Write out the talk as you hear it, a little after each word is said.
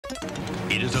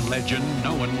It is a legend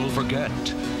no one will forget.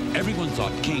 Everyone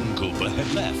thought King Koopa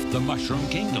had left the Mushroom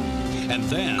Kingdom. And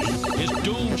then his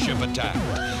doom ship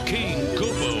attacked. King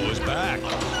Koopa was back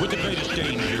with the greatest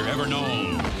danger ever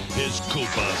known, his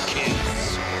Koopa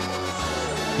kids.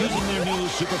 Using their new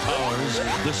superpowers,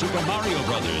 the Super Mario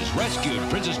Brothers rescued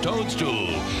Princess Toadstool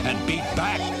and beat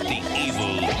back the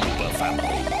evil Koopa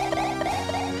family.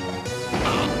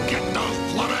 I'll get those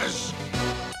plumbers!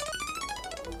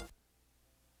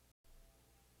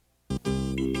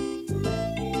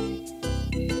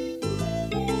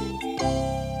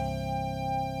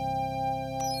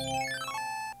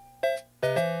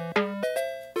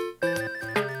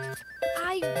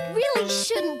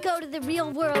 Shouldn't go to the real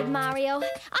world, Mario.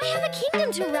 I have a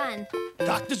kingdom to run.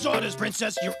 Doctor's orders,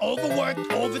 Princess. You're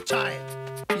overworked, overtired.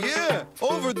 Yeah,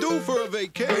 overdue for a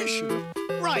vacation.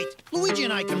 Right. Luigi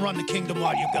and I can run the kingdom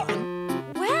while you're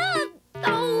gone. Well,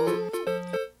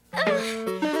 Hey,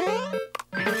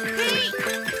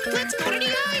 let's go to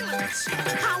the islands.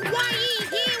 Hawaii,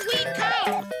 here we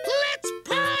come. Let's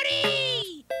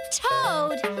party!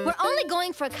 Toad, we're only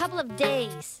going for a couple of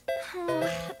days.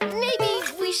 Maybe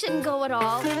we shouldn't go at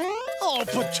all. Oh,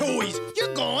 patooies.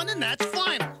 You're going, and that's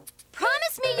final.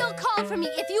 Promise me you'll call for me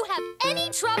if you have any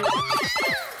trouble.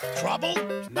 Trouble?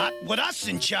 Not with us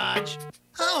in charge.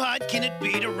 How hard can it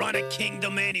be to run a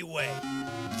kingdom anyway?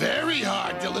 Very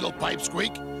hard, you little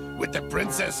pipsqueak. With the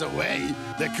princess away,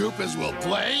 the Koopas will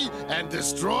play and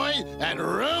destroy and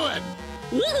ruin.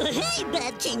 Ooh, hey,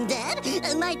 Bad King Dad.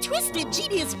 My twisted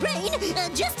genius brain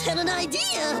just had an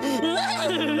idea.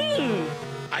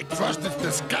 I trust it's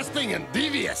disgusting and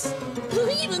devious.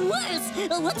 Even worse,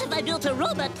 what if I built a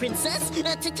robot princess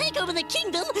to take over the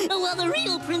kingdom while the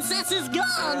real princess is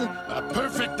gone? A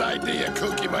perfect idea,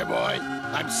 Kooky, my boy.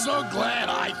 I'm so glad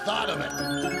I thought of it.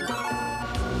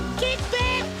 Get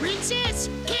back, Princess!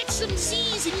 Catch some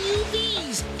Z's and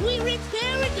UVs! We're in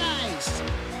paradise!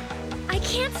 I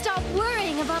can't stop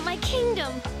worrying about my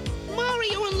kingdom.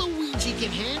 Mario and Luigi can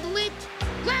handle it.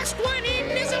 Last one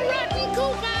in is a rotten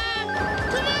Koopa!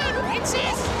 Come on,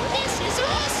 Princess! This is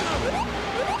awesome!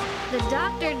 The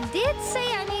doctor did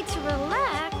say I need to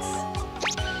relax.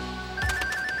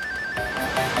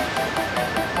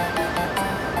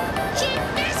 Check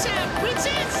this out,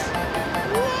 Princess!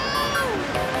 Whoa!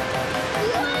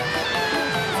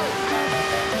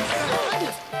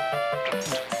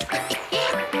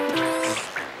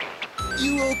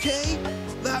 You okay?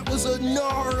 That was a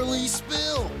gnarly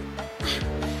spill.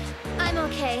 I'm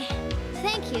okay.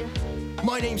 Thank you.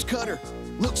 My name's Cutter.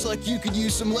 Looks like you could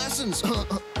use some lessons.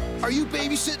 Are you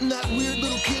babysitting that weird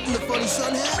little kid in the funny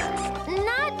sun hat?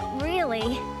 Not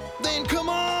really. Then come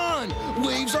on!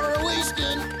 Waves are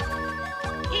a-wasting.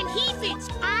 And he thinks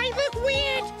I look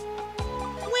weird?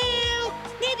 Well,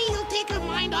 maybe he'll take her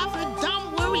mind off her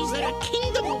dumb worries that her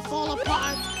kingdom will fall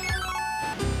apart.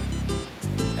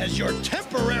 As your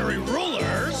temporary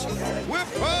rulers... We're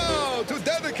proud to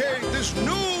dedicate this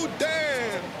new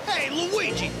dam. Hey,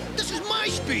 Luigi, this is my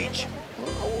speech.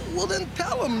 Well, then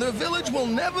tell them their village will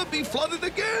never be flooded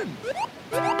again.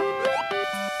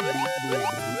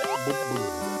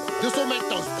 This will make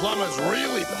those plumbers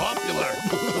really popular.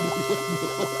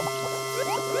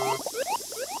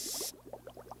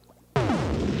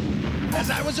 As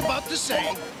I was about to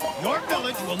say, your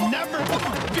village will never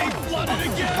be flooded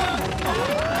again.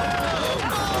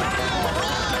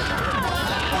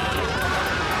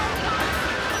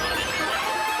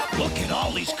 Look at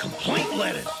all these complaint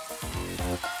letters.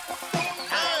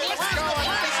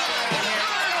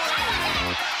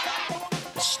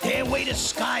 The stairway to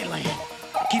Skyland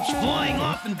keeps flying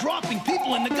off and dropping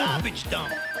people in the garbage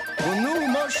dump. The new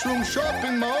Mushroom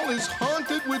Shopping Mall is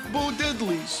haunted with Bo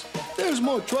Diddleys. There's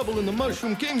more trouble in the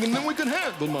Mushroom Kingdom than we can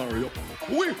handle, Mario.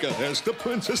 We gotta ask the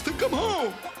princess to come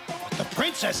home. But the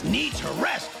princess needs her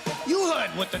rest. You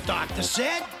heard what the doctor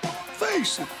said.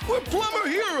 Face it, we're plumber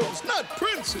heroes, not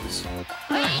princes.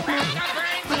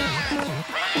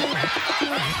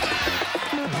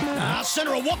 I'll send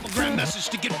her a whoopogram message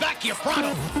to get back here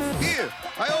pronto. Here,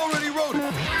 I already wrote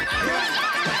it.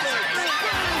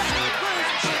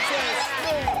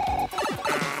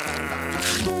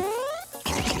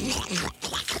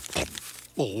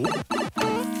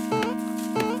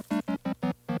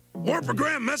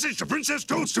 Warpogram message to Princess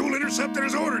Toadstool intercepted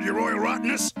as ordered, your royal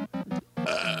rottenness.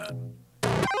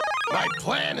 My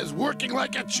plan is working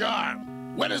like a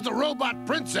charm. When is the robot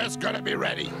princess gonna be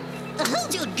ready?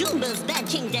 Hold your Goombas, Bad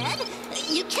King Dad.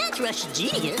 You can't rush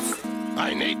genius.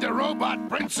 I need the robot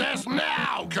princess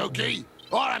now, Cookie,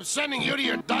 or I'm sending you to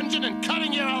your dungeon and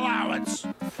cutting your allowance.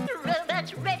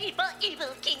 Robots ready for evil,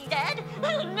 King Dad.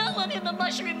 No one in the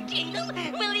Mushroom Kingdom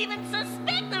will even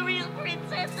suspect the real princess.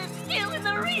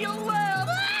 real world.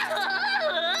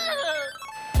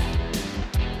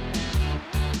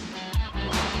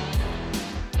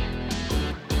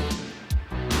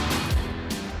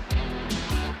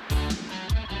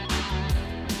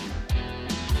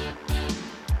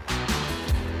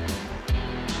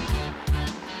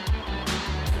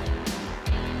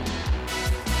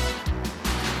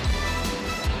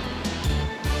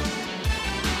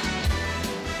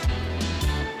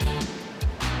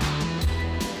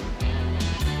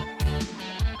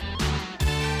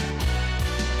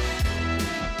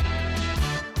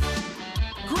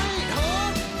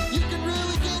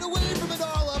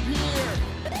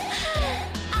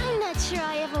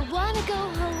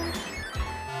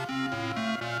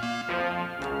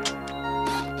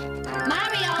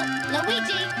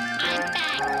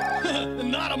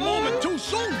 Not a moment too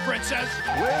soon, Princess.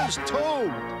 Where's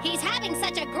Toad? He's having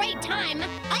such a great time,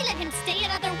 I let him stay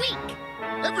another week.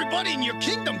 Everybody in your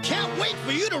kingdom can't wait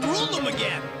for you to rule them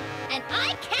again. And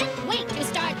I can't wait to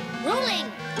start ruling.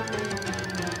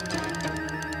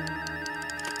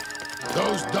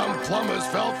 Those dumb plumbers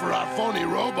fell for our phony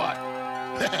robot.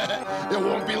 It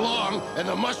won't be long, and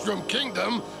the Mushroom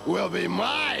Kingdom will be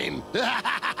mine.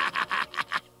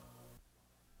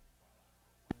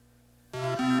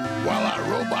 While our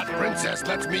robot princess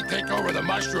lets me take over the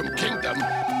Mushroom Kingdom,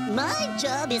 My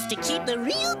job is to keep the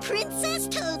real Princess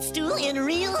Toadstool in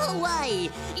real Hawaii.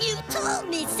 You told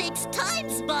me 6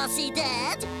 times, Bossy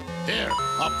Dad. here,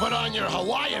 I'll put on your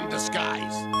Hawaiian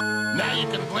disguise. Now you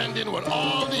can blend in with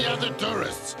all the other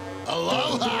tourists.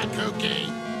 Aloha, Kooky.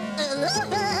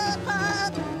 Aloha,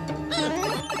 Pop.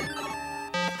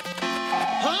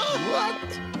 Huh?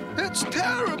 What? It's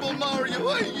terrible, Mario.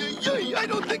 I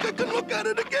don't think I can look at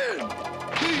it again.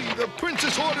 The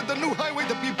princess ordered the new highway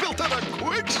to be built out of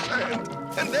quicksand,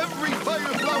 and every fire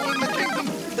flower in the kingdom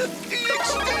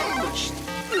extinguished.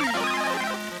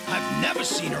 I've never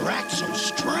seen her act so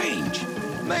strange.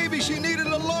 Maybe she needed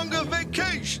a longer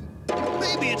vacation.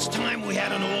 Maybe it's time we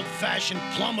had an old-fashioned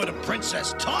plumber to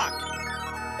princess talk.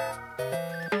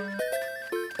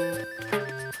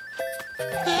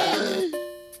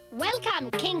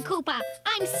 Welcome, King Koopa.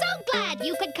 I'm so glad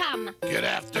you could come. Good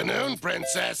afternoon,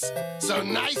 Princess. So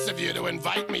nice of you to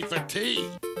invite me for tea.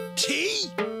 Tea?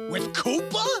 With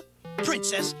Koopa?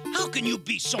 Princess, how can you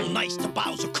be so nice to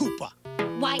Bowser Koopa?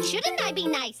 Why shouldn't I be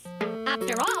nice?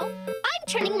 After all, I'm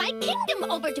turning my kingdom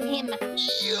over to him.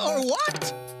 You're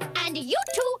what? And you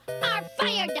two are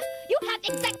fired. You have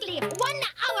exactly 1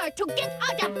 hour to get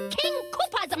out of King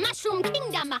Koopa's Mushroom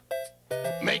Kingdom.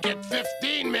 Make it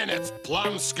 15 minutes,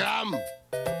 plum scum.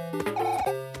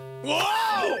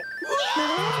 Whoa!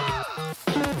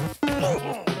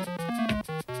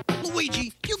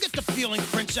 Luigi, you get the feeling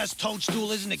Princess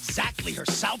Toadstool isn't exactly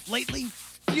herself lately?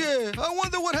 Yeah, I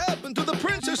wonder what happened to the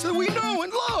princess that we know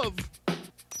and love.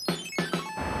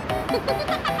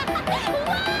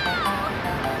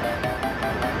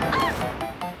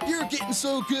 You're getting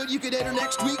so good you could enter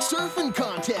next week's surfing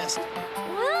contest.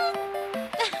 Well,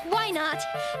 why not?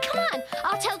 Come on,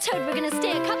 I'll tell Toad we're gonna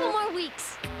stay a couple more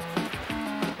weeks.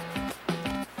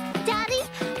 Daddy,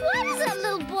 why does that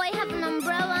little boy have an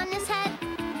umbrella on his head?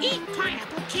 Eat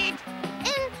pineapple, kid.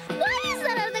 And why is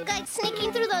that other guy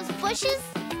sneaking through those bushes?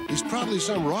 He's probably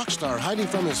some rock star hiding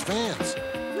from his fans.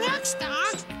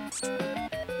 Rockstar?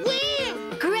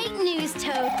 Where? Great news,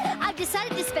 Toad. I've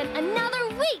decided to spend another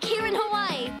week here in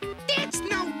Hawaii. That's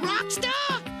no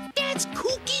rockstar. That's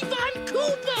Kooky Von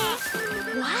Koopa.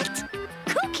 What?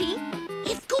 Cookie?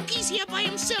 If Kookie's here by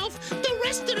himself, the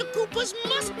rest of the Koopas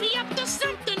must be up to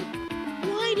something.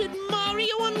 Why did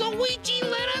Mario and Luigi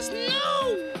let us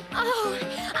know? Oh,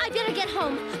 I better get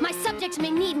home. My subjects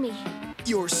may need me.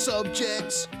 Your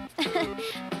subjects?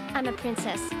 I'm a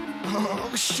princess.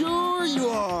 Oh, sure you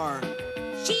are.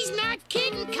 She's not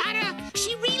kidding, Cutter.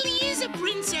 She really is a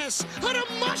princess of the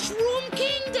Mushroom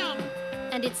Kingdom.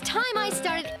 And it's time I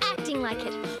started acting like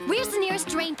it. Where's the nearest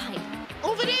drain pipe?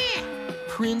 Over there.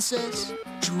 Princess?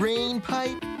 Drain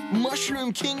pipe?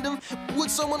 Mushroom Kingdom?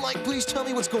 Would someone please tell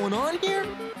me what's going on here?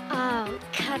 Oh,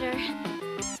 Cutter.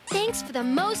 Thanks for the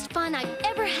most fun I've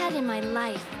ever had in my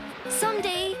life.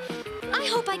 Someday, I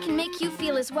hope I can make you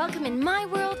feel as welcome in my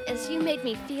world as you made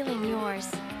me feel in yours.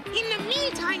 In the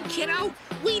meantime, kiddo,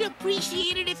 we'd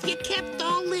appreciate it if you kept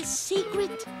all this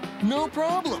secret. No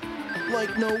problem.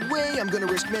 No way I'm gonna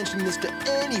risk mentioning this to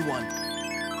anyone.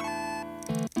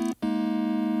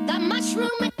 The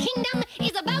Mushroom Kingdom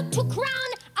is about to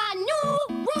crown a new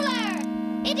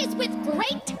ruler. It is with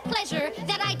great pleasure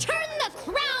that I turn the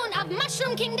crown of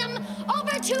Mushroom Kingdom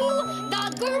over to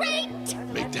the great...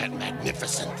 Make that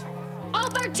magnificent.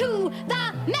 Over to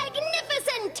the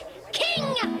magnificent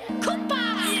King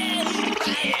Koopa!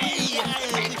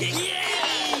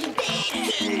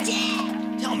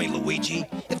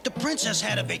 princess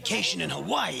had a vacation in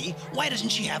Hawaii, why doesn't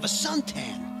she have a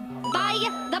suntan? By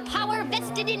the power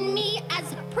vested in me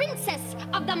as Princess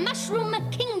of the Mushroom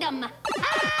Kingdom.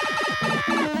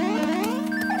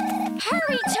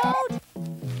 Hurry, Toad!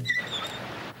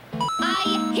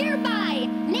 I hereby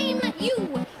name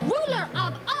you ruler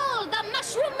of all the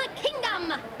Mushroom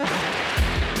Kingdom.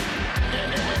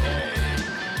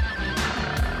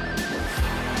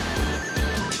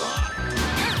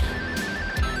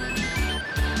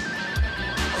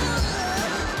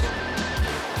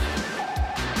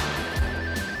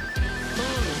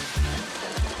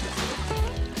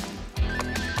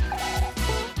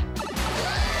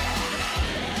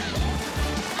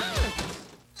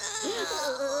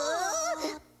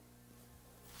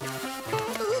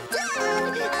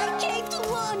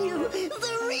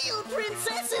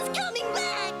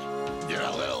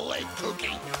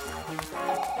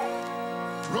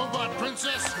 Robot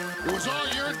Princess, it was all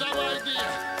your dumb idea.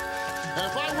 And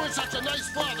if I weren't such a nice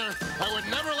father, I would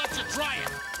never let you try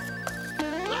it.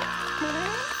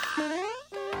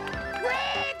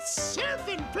 Red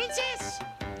surfing, Princess!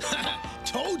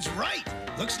 Toad's right.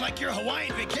 Looks like your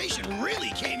Hawaiian vacation really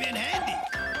came in handy.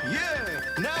 Yeah,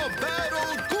 now bad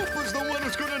old Koopa's the one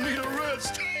who's gonna need a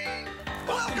rest.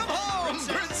 Welcome home,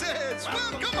 Princess!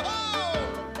 Welcome home!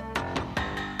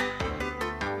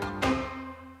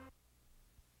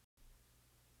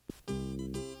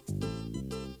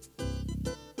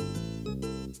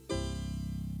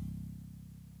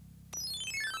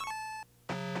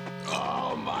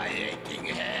 Oh, my aching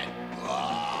head.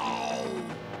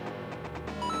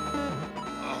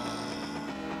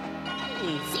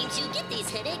 Seems you get these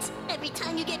headaches every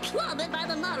time you get clobbered by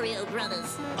the Mario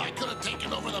Brothers. I could have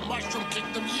taken over the Mushroom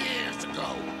Kingdom years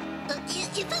ago.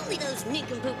 If only those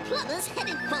nincompoop plumbers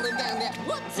hadn't fallen down that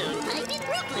warp zone pipe in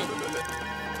Brooklyn.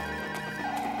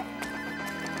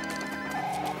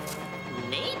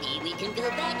 Maybe we can go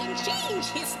back and change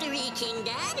history, King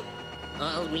Dad.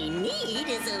 All we need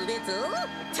is a little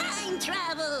time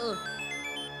travel.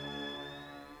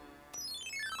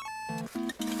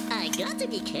 I got to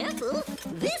be careful.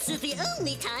 This is the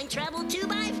only time travel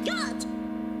tube I've got.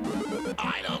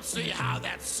 I don't see how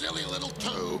that silly little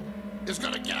tube is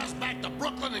gonna get us back to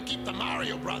Brooklyn and keep the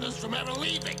Mario Brothers from ever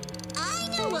leaving. I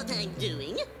know what I'm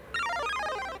doing.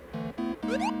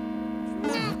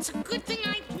 It's a good thing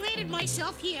I planted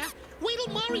myself here. Wait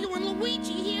till Mario and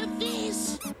Luigi hear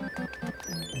this.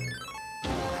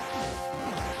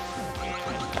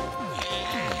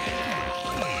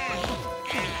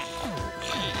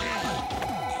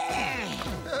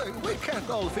 We can't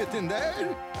all fit in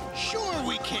there. Sure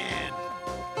we can.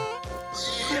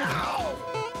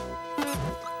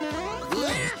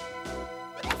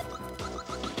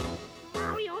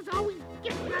 Mario's always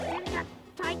getting us into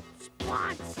tight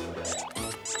spots.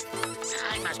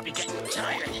 I must be getting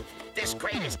tired. This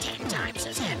crate is 10 times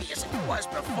as heavy as it was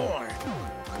before.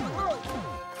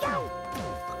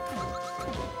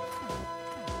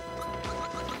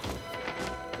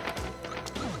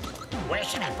 Where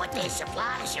should I put these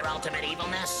supplies, your ultimate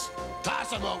evilness? Toss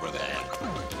them over there.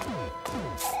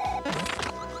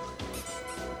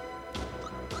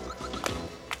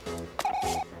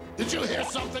 Did you hear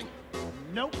something?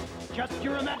 Nope, just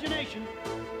your imagination.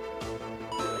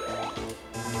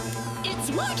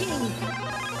 It's working!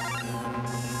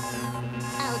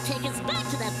 I'll take us back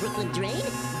to that Brooklyn drain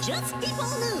just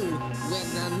before noon, when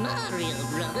the Mario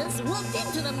Brothers walked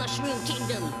into the Mushroom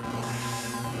Kingdom.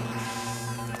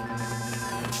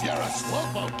 You're a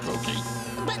slowpoke, Cookie.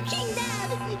 But King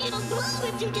Dad, it'll blow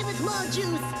if you give it more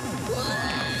juice.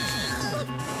 Whoa!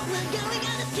 We're going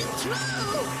out of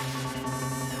control!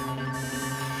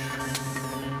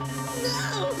 No!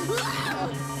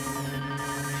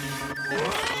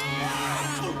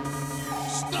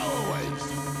 Stowaways!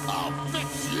 I'll fix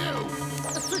you!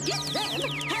 Forget them!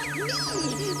 Help me!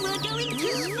 We're going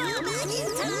too far back in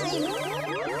time!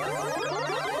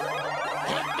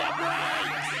 Hit the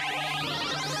brakes!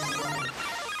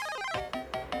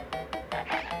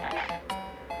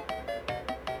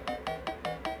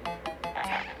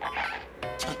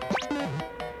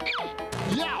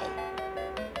 Yow!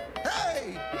 Hey,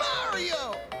 Mario!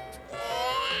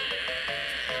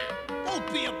 Don't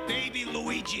be a baby,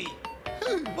 Luigi.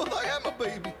 Well, I am a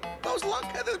baby. Those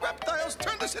long-headed reptiles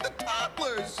turned us into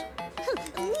toddlers.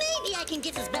 Maybe I can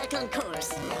get us back on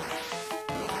course.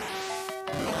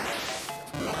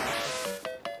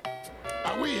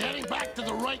 Are we heading back to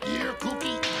the right year,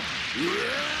 Cookie?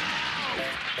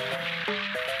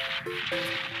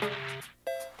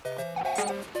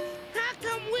 How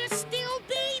come we're still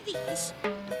babies?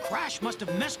 The crash must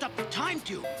have messed up the time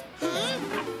tube. Huh?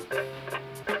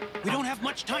 We don't have have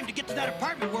much time to get to that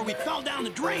apartment where we fell down the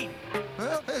drain.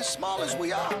 Well, as small as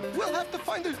we are, we'll have to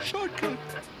find a shortcut.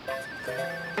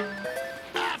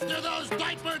 After those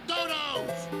diaper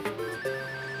dodos!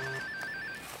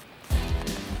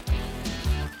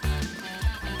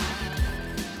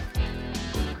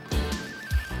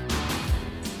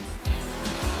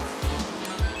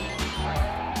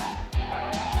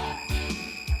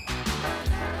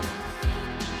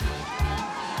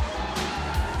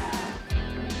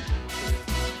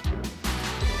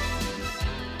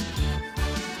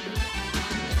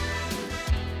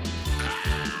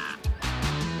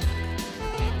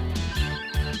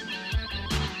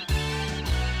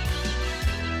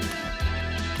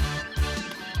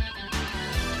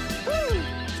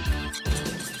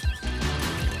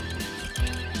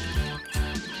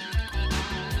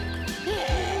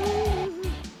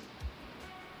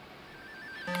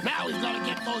 Now we've got to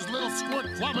get those little squirt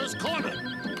plumbers cornered.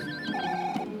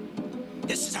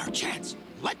 This is our chance.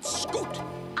 Let's scoot.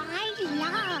 I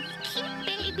love cute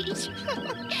babies.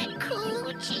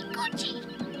 Coochie, coochie.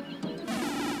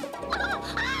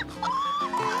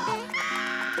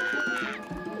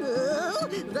 Oh,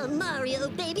 the Mario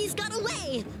babies got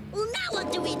away. Well, now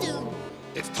what do we do?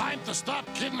 It's time to stop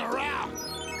kidding around.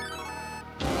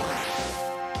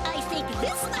 I think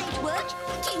this might work,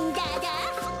 King Dada.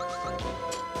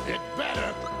 It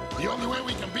better. The only way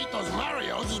we can beat those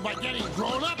Marios is by getting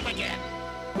grown up again.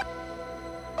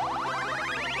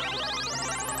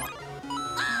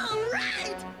 All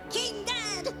right, King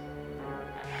Dad.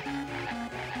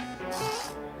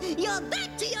 You're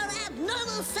back to your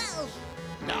abnormal self.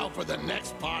 Now for the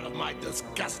next part of my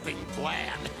disgusting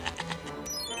plan.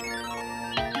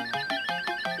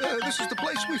 This is the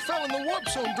place we fell in the warp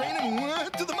zone drain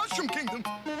and to the Mushroom Kingdom.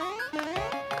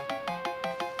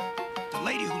 The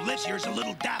lady who lives here is a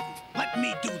little dazzled. Let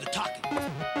me do the talking.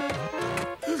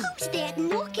 Who's that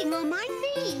knocking on my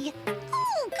knee?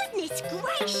 Oh, goodness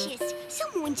gracious.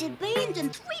 Someone's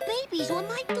abandoned 3 babies on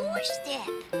my doorstep.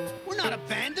 We're not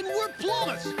abandoned, we're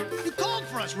plumbers. You called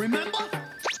for us, remember?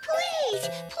 Please,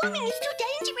 plumbing is too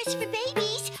dangerous for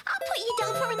babies. I'll put you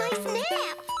down for a nice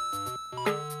nap.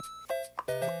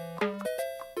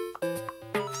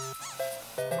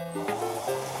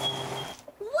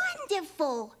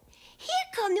 Wonderful. Here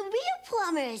come the real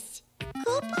plumbers.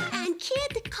 Koopa and Kid,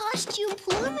 the costume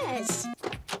plumbers.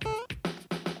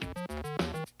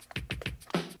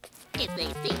 If they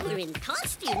think we're in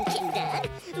costume, King Dad,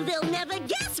 they'll never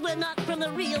guess we're not from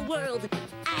the real world.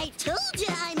 I told you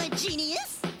I'm a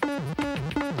genius.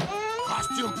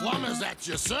 Costume plumbers at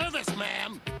your service,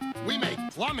 ma'am. We make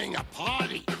plumbing a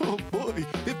party. Oh, boy.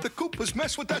 If the Koopas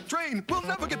mess with that drain, we'll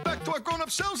never get back to our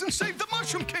grown-up selves and save the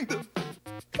Mushroom Kingdom.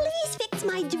 Please fix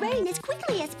my drain as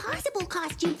quickly as possible,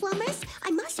 costume plumbers.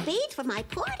 I must bathe for my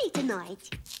party tonight.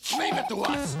 Leave it to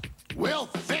us. We'll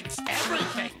fix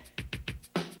everything.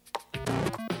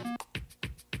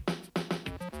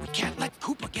 We can't let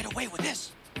Koopa get away with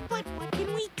this. But what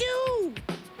can we do?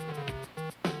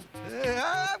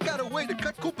 I've got a way to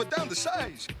cut Koopa down to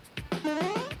size.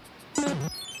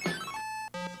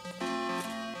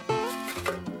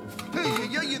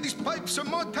 Hey, these pipes are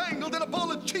more tangled than a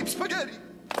bowl of cheap spaghetti.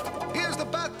 Here's the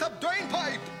bathtub drain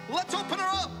pipe. Let's open her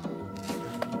up.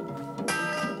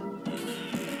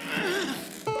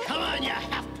 Come on, you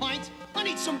half-pints. I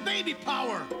need some baby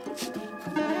power.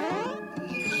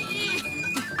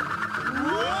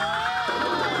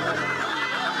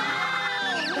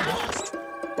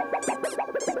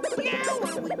 Now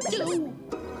what do we do?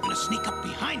 I'm gonna sneak up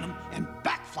behind them and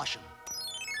backflush them.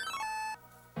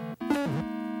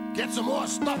 Get some more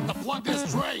stuff to plug this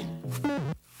drain.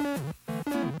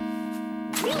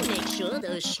 We'll make sure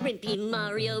those shrimpy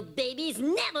Mario babies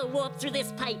never warp through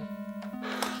this pipe.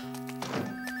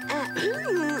 How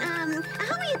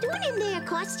are you doing in there,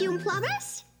 costume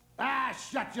plumbers? Ah,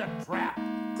 shut your trap.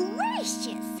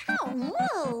 Gracious, how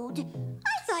rude.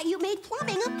 I thought you made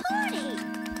plumbing a party.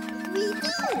 We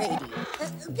do, lady.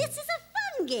 This is a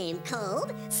fun game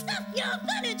called Stuff Your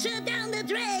Furniture Down the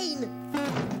Drain.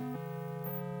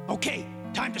 Okay,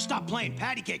 time to stop playing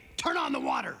patty cake. Turn on the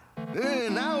water.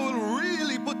 Now we'll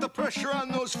really put the pressure on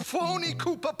those phony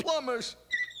Koopa plumbers.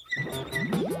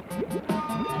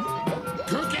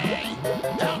 Cookie,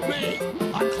 help me.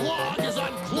 A clog is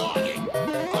unclogging.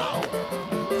 Oh.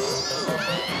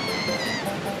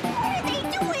 What are they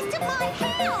doing to my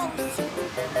house?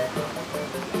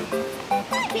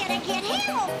 I better get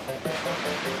help.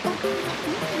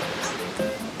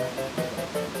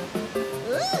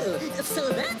 Oh, so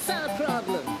that's our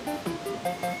problem.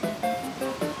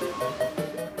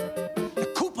 The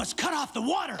Koopas cut off the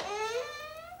water.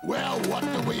 Well, what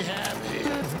do we have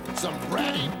here? Some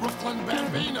bratty Brooklyn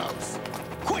Bambinos.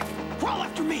 Quick, crawl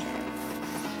after me.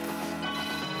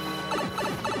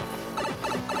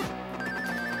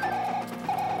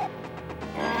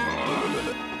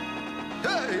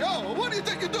 Hey, oh, what do you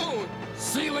think you're doing?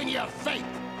 Sealing your fate.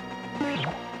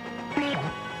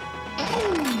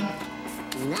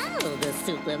 Now the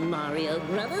Super Mario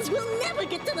Brothers will never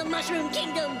get to the Mushroom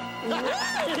Kingdom.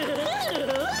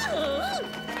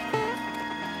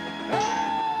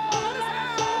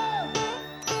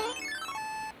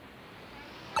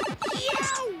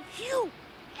 Yow! Phew!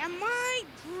 Am I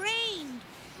drained?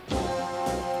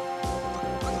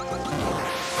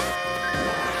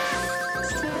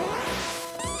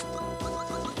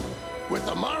 With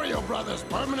the Mario Brothers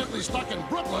permanently stuck in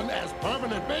Brooklyn as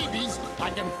permanent babies, I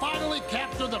can finally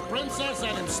capture the princess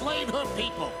and enslave her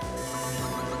people.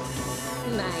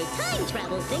 My time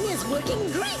travel thing is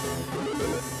working great.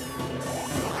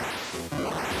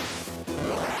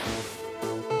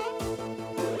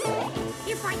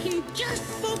 If I can just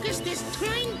focus this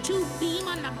time tube beam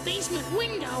on the basement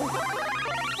window.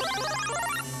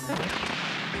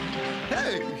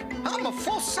 Hey, I'm a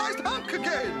full-sized hunk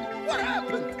again. What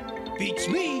happened? Beats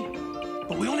me.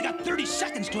 But we only got 30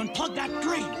 seconds to unplug that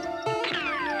drain.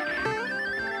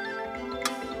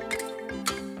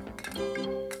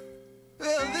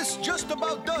 This just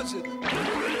about does it.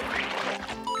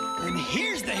 And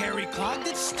here's the hairy clog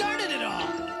that started it all.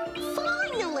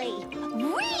 Finally!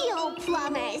 Real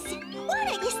plumbers! Why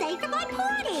don't you stay for my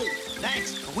party?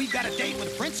 Thanks, but we've got a date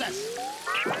with the princess.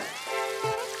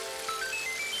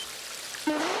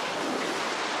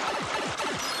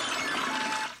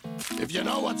 If you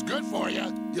know what's good for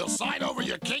you, you'll sign over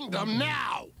your kingdom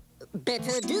now.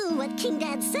 Better do what King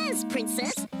Dad says,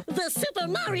 Princess. The Super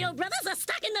Mario Brothers are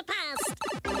stuck in the past.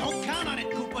 Don't count on it,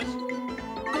 Koopas.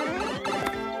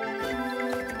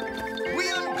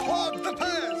 We unclogged the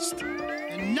past.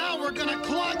 And now we're gonna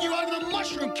clog you out of the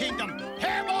Mushroom Kingdom.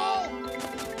 Hairball!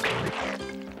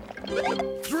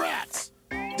 Drats!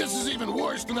 This is even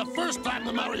worse than the first time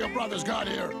the Mario Brothers got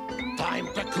here. Time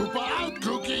to Koopa out,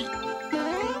 Kooky.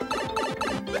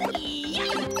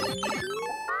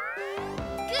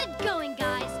 Good going,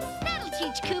 guys. That'll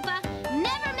teach Koopa.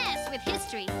 Never mess with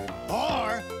history.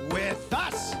 Or with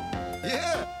us.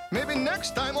 Yeah, maybe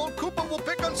next time old Koopa will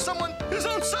pick on someone his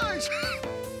own size.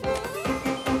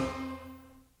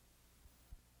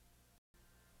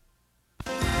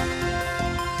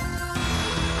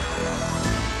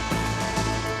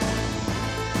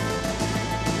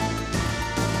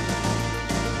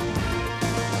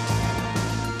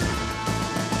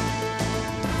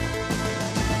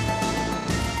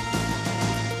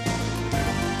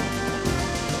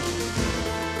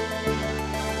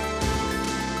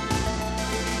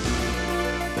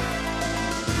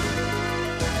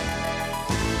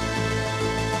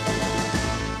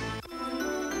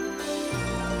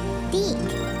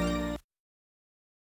 Deep.